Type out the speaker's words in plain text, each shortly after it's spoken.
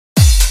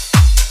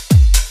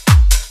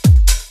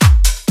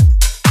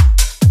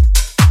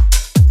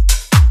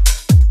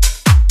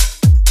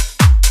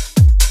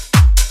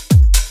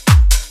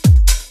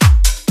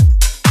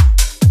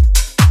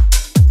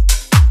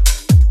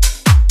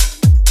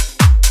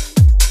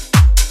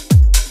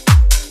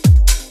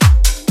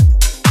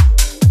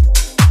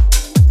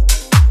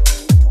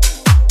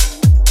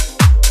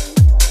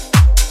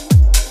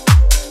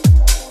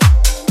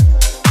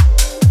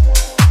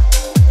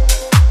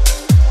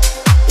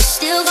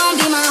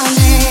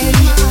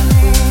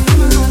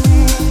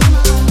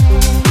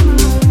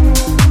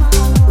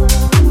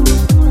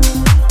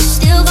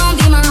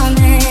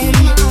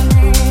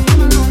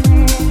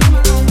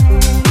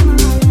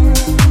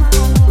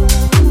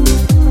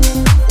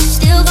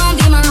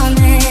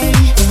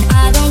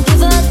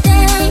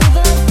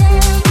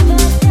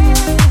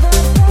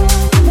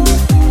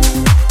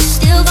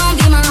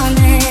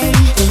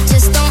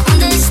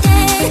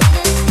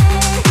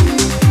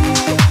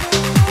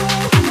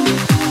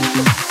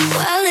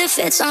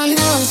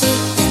unhealthy,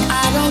 then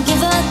I don't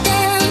give a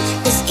damn.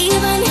 'Cause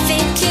even if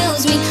it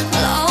kills me,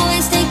 I'll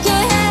always take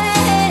your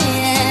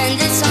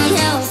hand. It's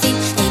unhealthy,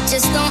 they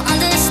just don't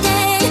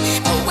understand.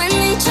 And when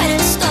they try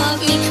to stop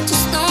me,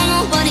 just know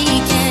nobody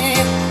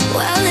can.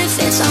 Well, if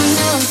it's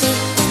unhealthy,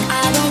 then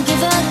I don't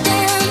give a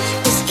damn.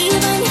 'Cause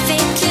even if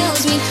it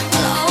kills me,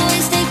 I'll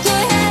always take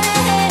your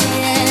hand.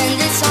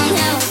 It's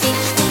unhealthy,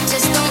 they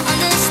just don't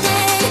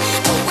understand.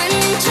 And when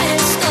they try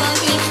to stop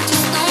me,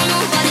 just know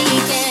nobody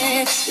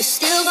can. You're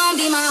still gonna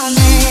be my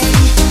man.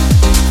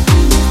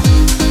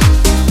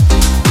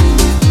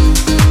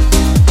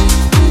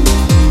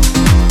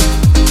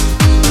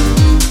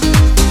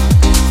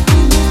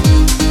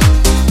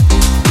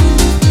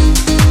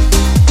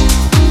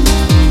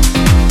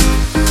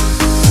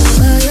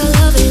 Well, your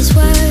love is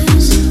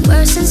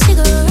worse than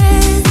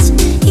cigarettes.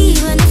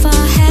 Even if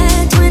I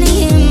had 20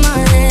 in my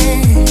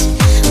hands.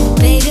 Oh,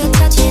 babe, your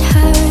touch, it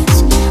hurts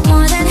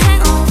more than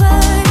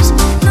hangovers.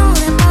 No,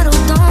 that bottle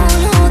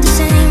don't hold the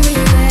same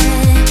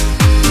regret.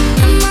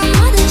 And my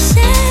mother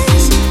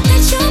says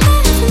that you're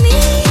better for me.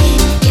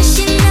 Guess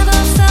she never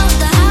felt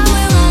the high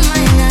we're on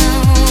right now.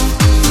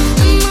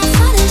 And my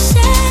father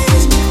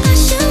says I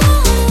should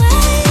run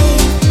away,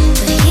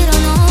 but he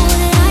don't know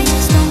that I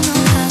just don't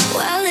know how.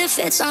 Well, if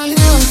it's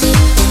unhealthy,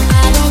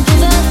 I don't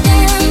give a damn.